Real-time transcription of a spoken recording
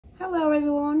Hello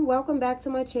everyone, welcome back to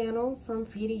my channel from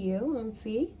Fee to You. I'm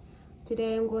Fee.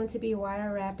 Today I'm going to be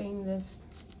wire wrapping this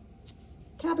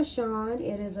cabochon.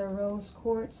 It is a rose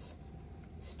quartz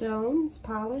stone. It's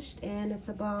polished and it's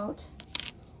about,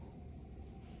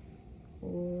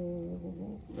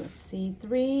 let's see,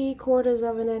 3/4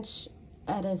 of an inch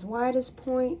at its widest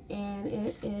point, and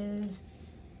it is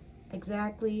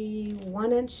exactly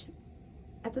 1 inch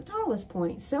at the tallest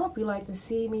point. So if you'd like to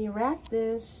see me wrap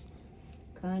this,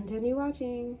 continue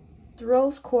watching.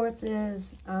 Rose quartz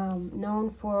is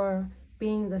known for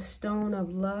being the stone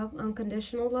of love,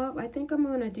 unconditional love. I think I'm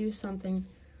going to do something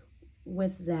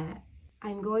with that.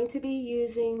 I'm going to be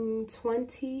using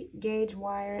 20 gauge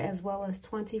wire as well as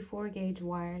 24 gauge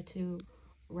wire to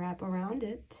wrap around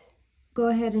it. Go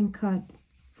ahead and cut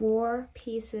 4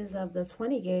 pieces of the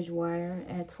 20 gauge wire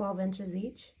at 12 inches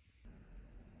each.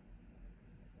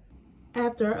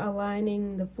 After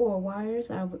aligning the 4 wires,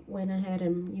 I went ahead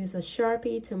and used a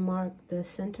Sharpie to mark the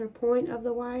center point of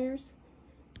the wires,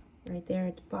 right there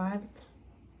at 5.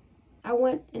 I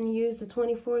went and used a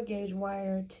 24 gauge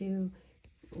wire to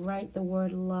write the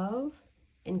word love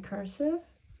in cursive,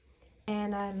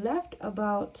 and I left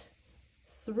about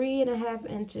 3.5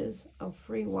 inches of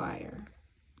free wire.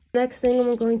 Next thing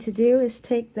I'm going to do is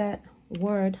take that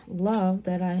word love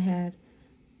that I had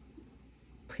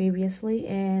previously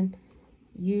and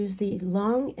use the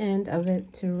long end of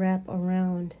it to wrap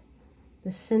around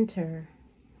the center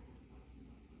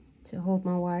to hold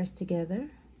my wires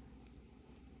together.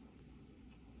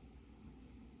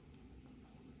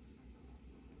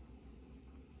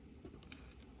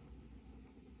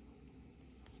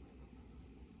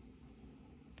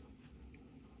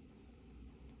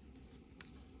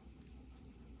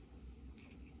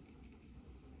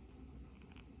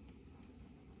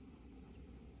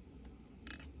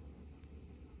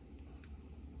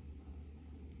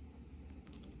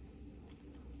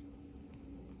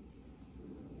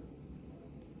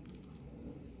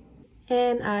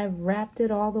 And I wrapped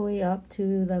it all the way up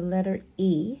to the letter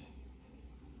E.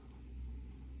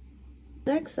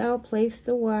 Next, I'll place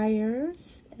the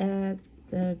wires at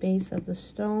the base of the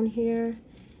stone here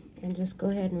and just go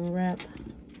ahead and wrap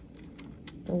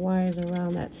the wires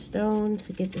around that stone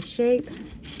to get the shape.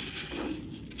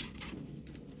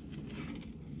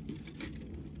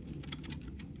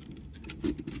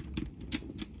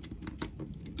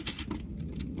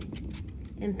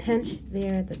 And pinch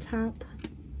there at the top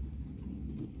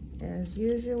as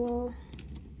usual.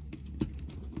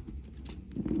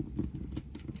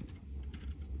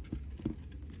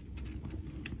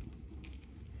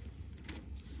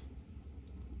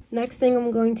 Next thing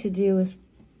I'm going to do is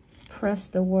press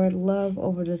the word love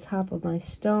over the top of my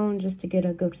stone just to get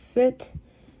a good fit,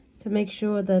 to make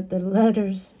sure that the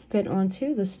letters fit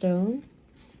onto the stone.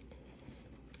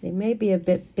 They may be a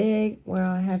bit big where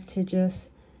I have to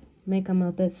just make them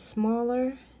a bit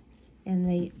smaller, and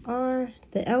they are.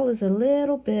 The L is a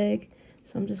little big,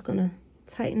 so I'm just gonna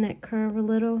tighten that curve a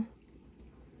little.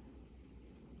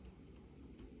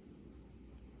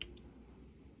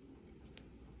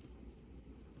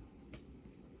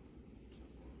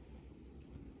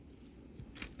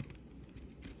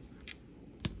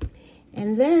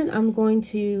 And then I'm going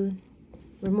to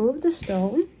remove the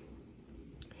stone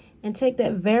and take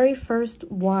that very first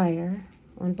wire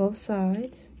on both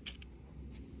sides,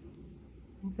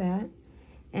 like that,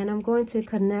 and I'm going to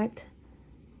connect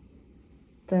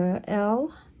the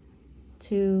L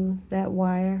to that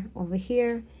wire over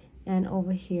here and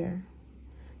over here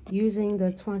using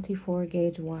the 24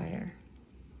 gauge wire.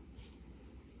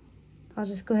 I'll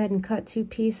just go ahead and cut 2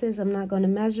 pieces. I'm not going to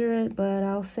measure it, but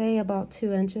I'll say about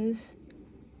 2 inches.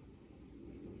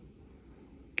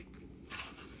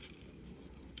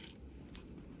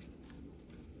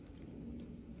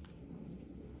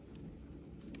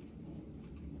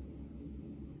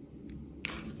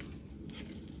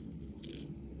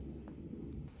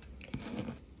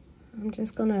 I'm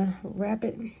just gonna wrap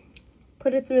it,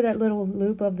 put it through that little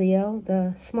loop of the L,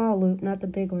 the small loop, not the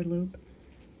bigger loop,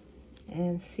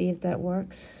 and see if that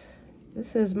works.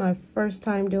 This is my first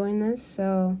time doing this,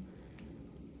 so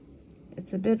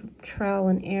it's a bit trial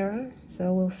and error,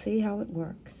 so we'll see how it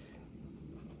works.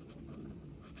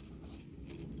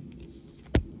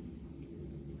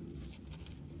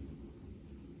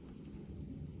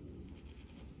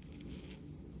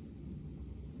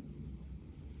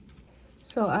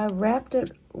 So I wrapped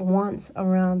it once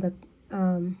around the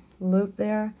loop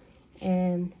there,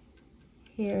 and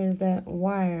here is that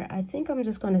wire. I think I'm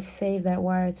just going to save that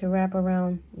wire to wrap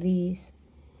around these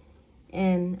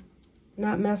and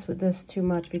not mess with this too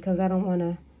much because I don't want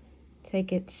to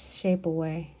take its shape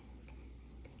away.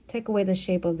 Take away the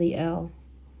shape of the L.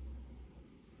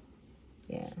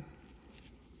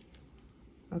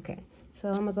 Okay, so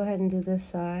I'm gonna go ahead and do this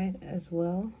side as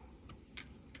well.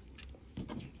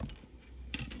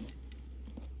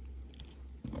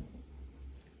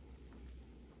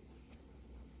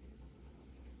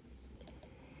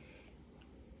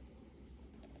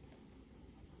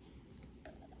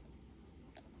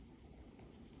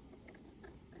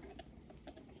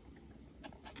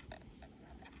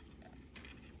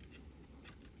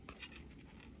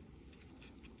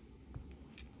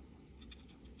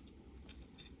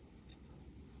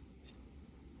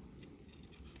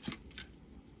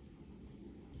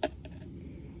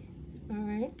 All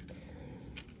right,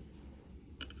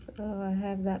 so I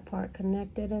have that part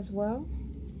connected as well.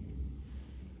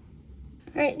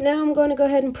 All right, now I'm going to go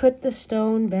ahead and put the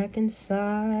stone back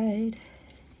inside.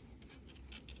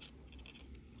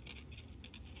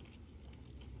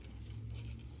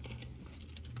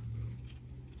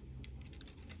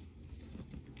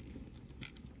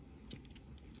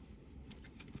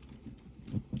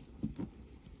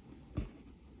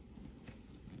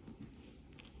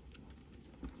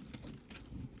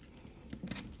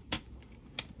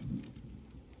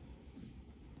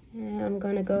 And I'm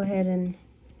going to go ahead and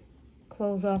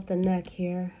close off the neck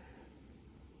here.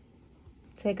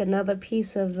 Take another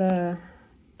piece of the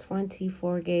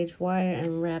 24 gauge wire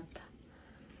and wrap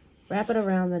it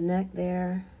around the neck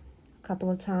there a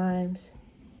couple of times.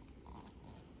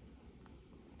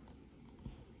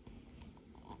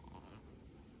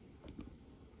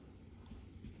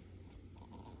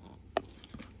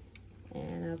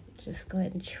 And I'll just go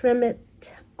ahead and trim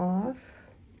it off.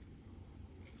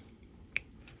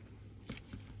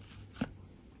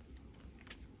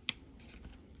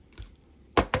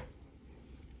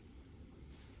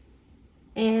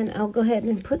 And I'll go ahead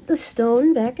and put the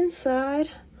stone back inside.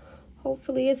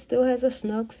 Hopefully it still has a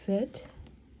snug fit.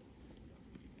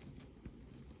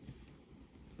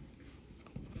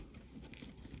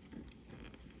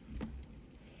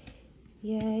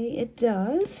 Yay, it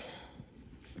does.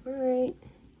 All right.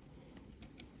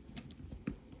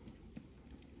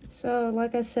 So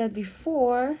like I said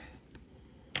before,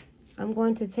 I'm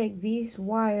going to take these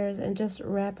wires and just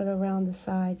wrap it around the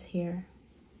sides here.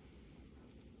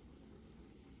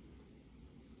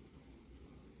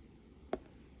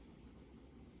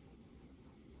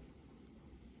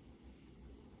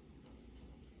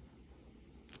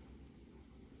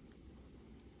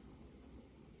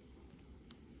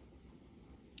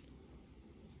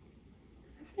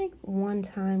 I think one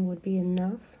time would be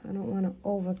enough. I don't want to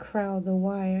overcrowd the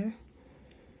wire.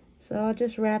 So I'll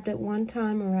just wrap it one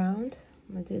time around.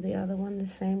 I'm going to do the other one the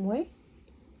same way.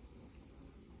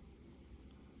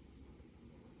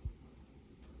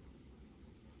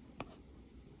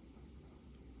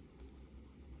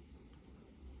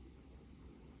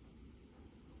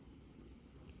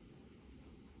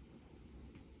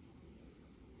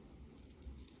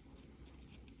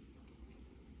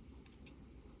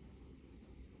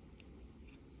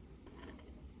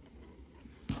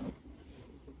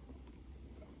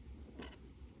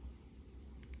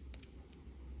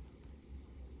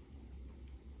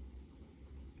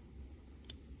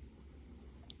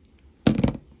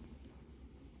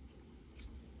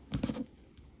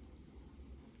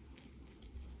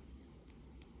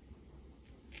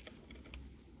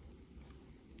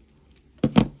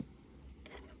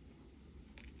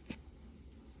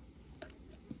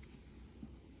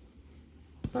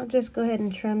 I'll just go ahead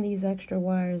and trim these extra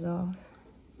wires off.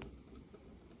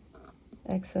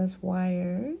 Excess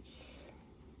wires.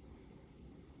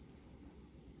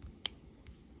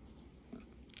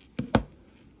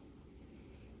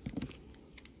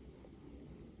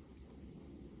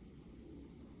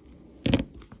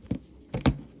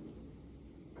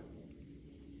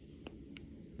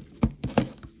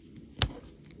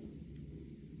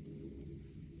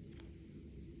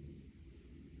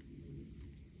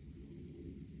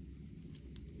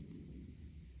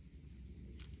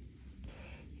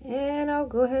 And I'll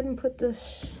go ahead and put the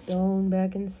stone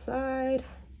back inside.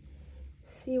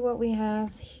 See what we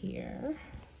have here.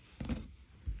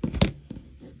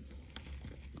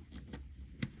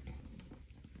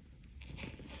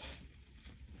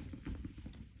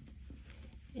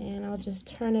 And I'll just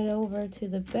turn it over to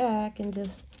the back and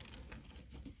just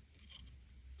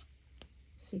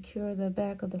secure the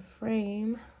back of the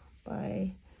frame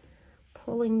by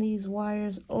pulling these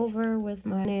wires over with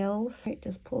my nails. Right,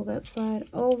 just pull that side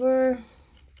over,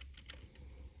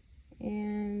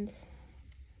 and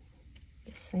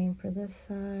the same for this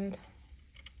side.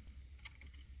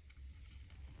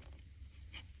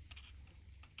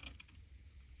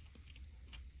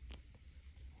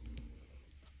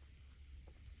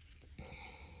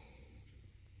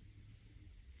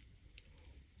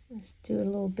 Let's do a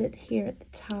little bit here at the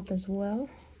top as well.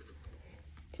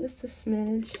 Just a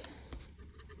smidge.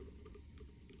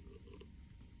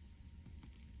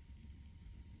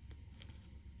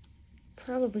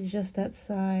 Probably just that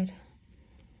side.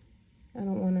 I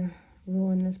don't want to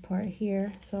ruin this part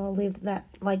here, so I'll leave that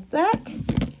like that.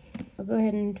 I'll go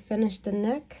ahead and finish the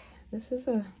neck. This is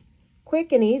a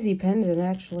quick and easy pendant,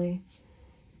 actually.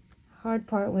 Hard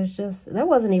part was just, that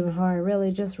wasn't even hard,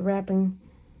 really, just wrapping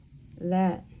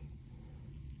that.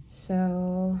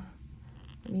 So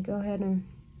let me go ahead and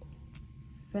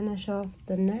finish off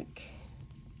the neck.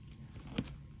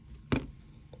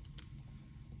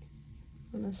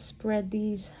 I'm gonna spread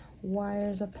these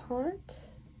wires apart.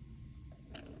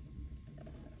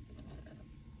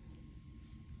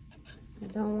 I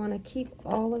don't want to keep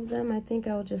all of them. I think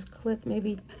I'll just clip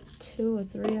maybe 2 or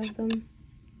 3 of them.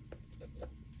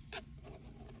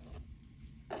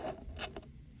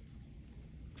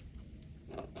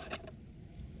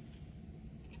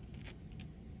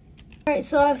 All right,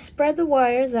 so I've spread the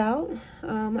wires out.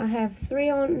 I have 3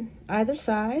 on either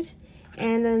side,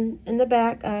 and then in the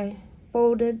back I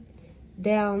folded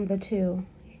down the 2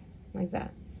 like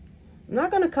that. I'm not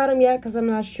going to cut them yet because I'm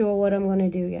not sure what I'm going to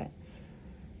do yet.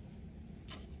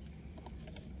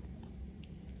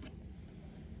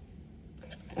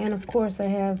 And of course I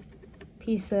have a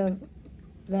piece of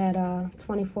that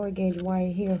 24 gauge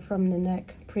wire here from the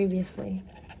neck previously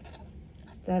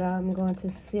that I'm going to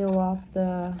seal off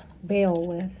the bail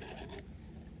with.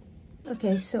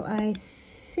 Okay, so I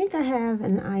think I have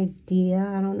an idea.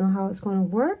 I don't know how it's going to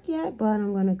work yet, but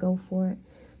I'm going to go for it.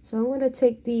 So I'm going to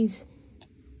take these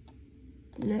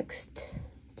next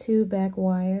 2 back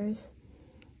wires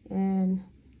and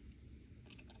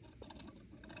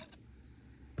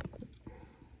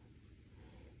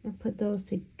put those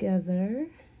together.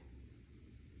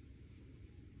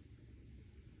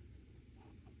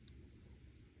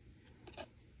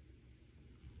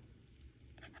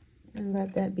 And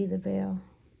let that be the bail.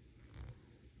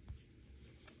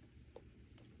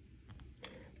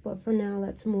 But for now,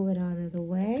 let's move it out of the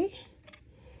way.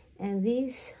 And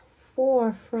these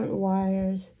 4 front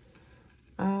wires,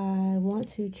 I want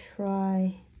to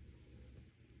try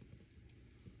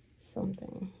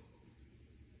something.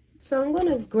 So I'm going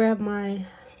to grab my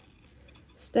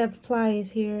step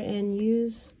pliers here and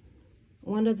use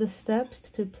one of the steps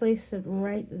to place it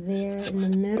right there in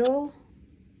the middle.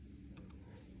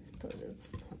 Let's put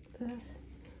this like this.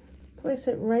 Place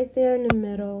it right there in the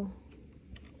middle.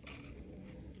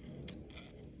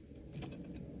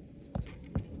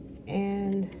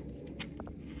 And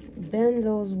bend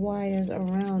those wires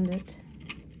around it.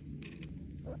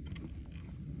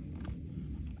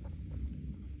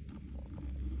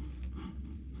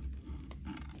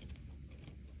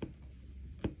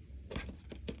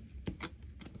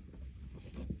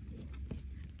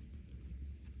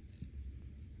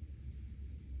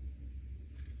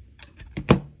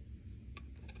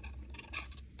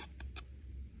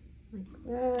 Like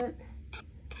that.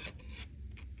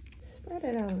 Spread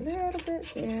it out a little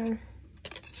bit there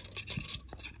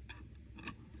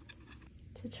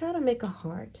to try to make a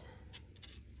heart.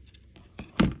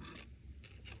 To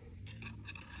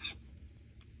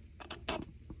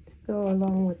go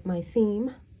along with my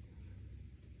theme.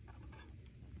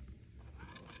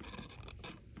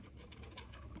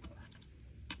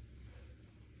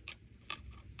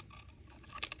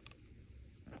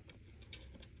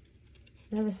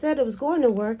 Never said it was going to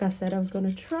work. I said I was going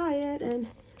to try it, and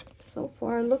so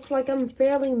far it looks like I'm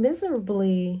failing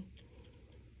miserably.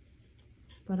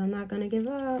 But I'm not going to give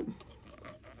up.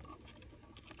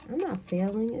 I'm not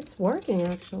failing. It's working,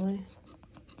 actually.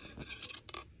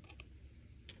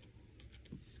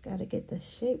 Just got to get the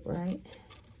shape right.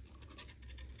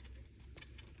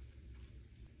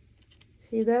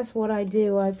 See, that's what I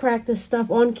do. I practice stuff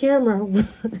on camera.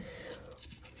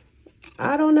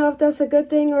 I don't know if that's a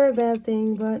good thing or a bad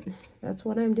thing, but that's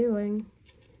what I'm doing.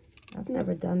 I've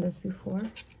never done this before.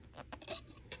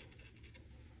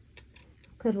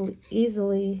 Could have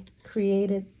easily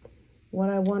created what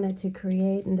I wanted to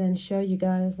create and then show you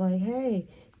guys like, hey,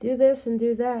 do this and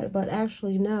do that. But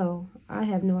actually, no, I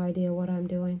have no idea what I'm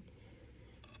doing.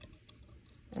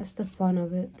 That's the fun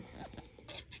of it.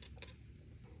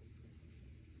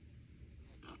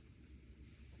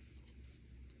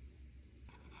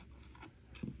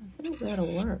 I think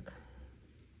that'll work.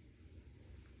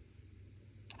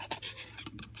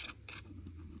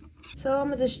 So I'm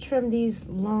gonna just trim these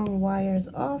long wires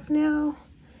off now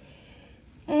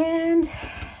and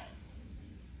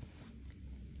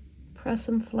press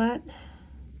them flat.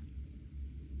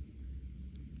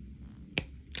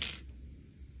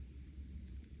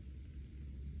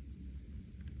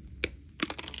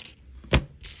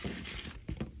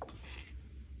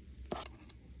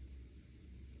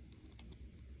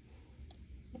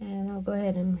 I'll go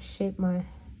ahead and shape my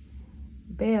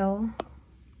bail.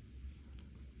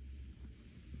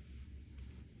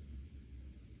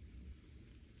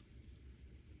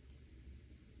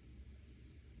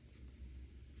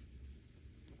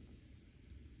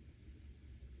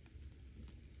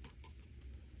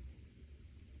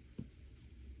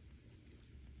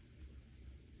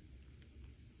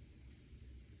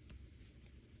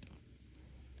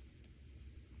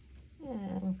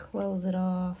 And close it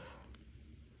off.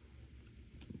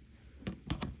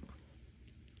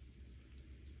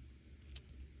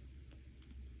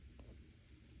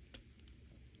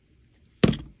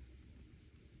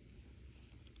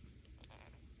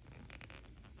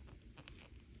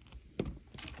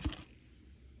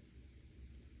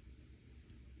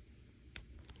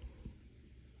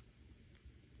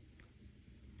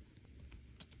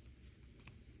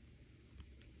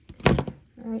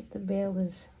 All right, the bail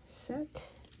is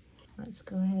set. Let's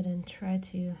go ahead and try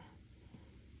to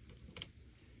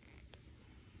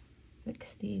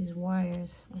fix these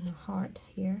wires on the heart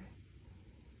here.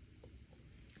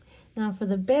 Now for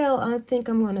the bail, I think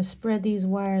I'm going to spread these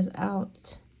wires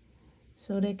out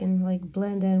so they can like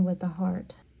blend in with the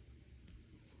heart.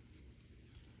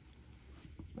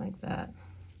 Like that.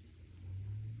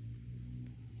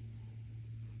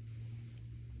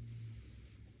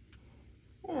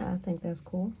 Yeah, I think that's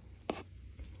cool.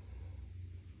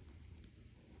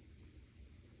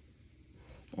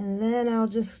 And then I'll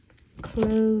just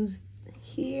close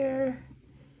here.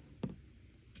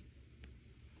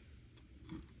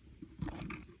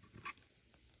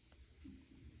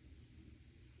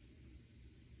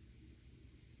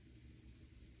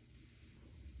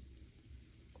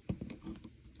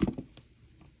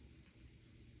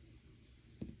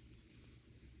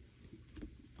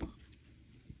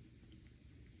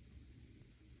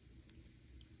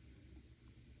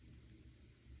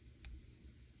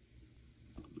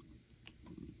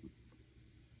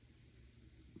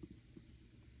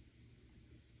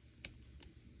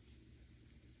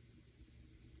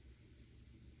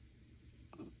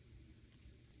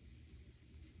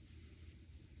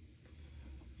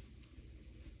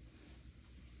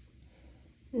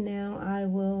 Now I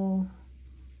will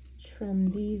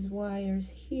trim these wires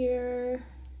here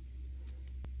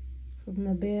from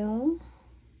the bail.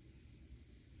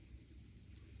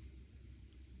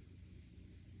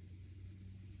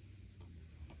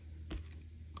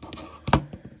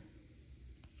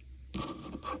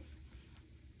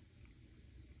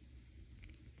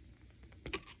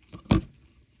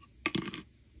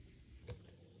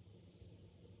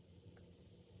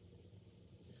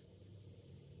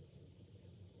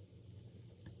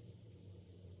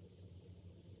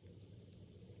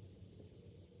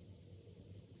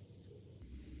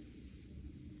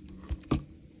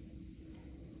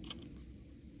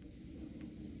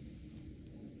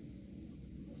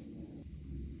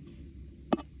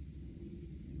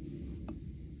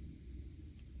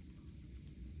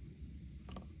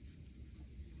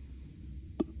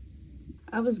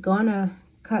 I was gonna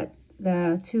cut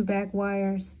the two back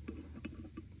wires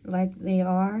like they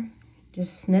are,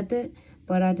 just snip it,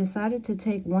 but I decided to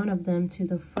take one of them to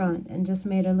the front and just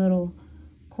made a little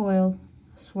coil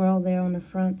swirl there on the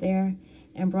front there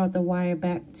and brought the wire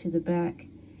back to the back.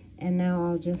 And now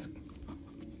I'll just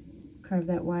curve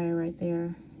that wire right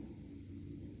there.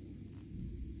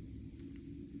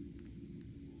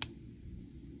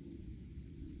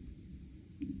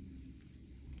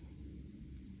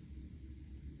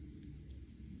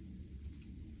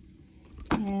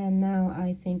 And now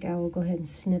I think I will go ahead and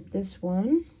snip this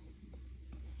one.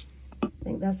 I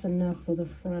think that's enough for the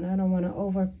front. I don't want to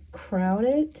overcrowd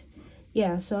it.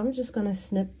 Yeah, so I'm just going to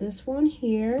snip this one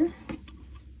here.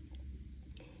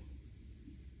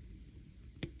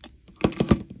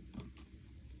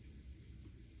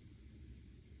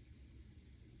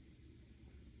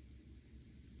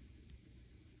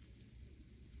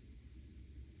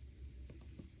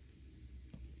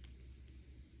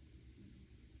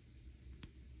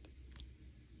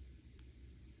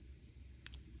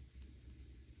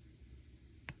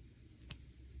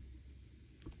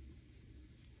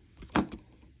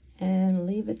 And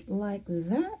leave it like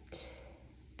that.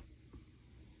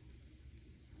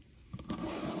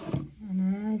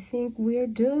 And I think we're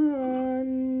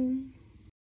done.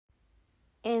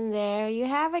 And there you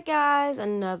have it, guys.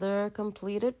 Another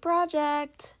completed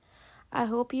project. I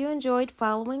hope you enjoyed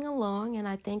following along, and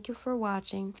I thank you for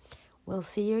watching. We'll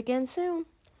see you again soon.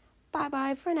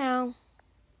 Bye-bye for now.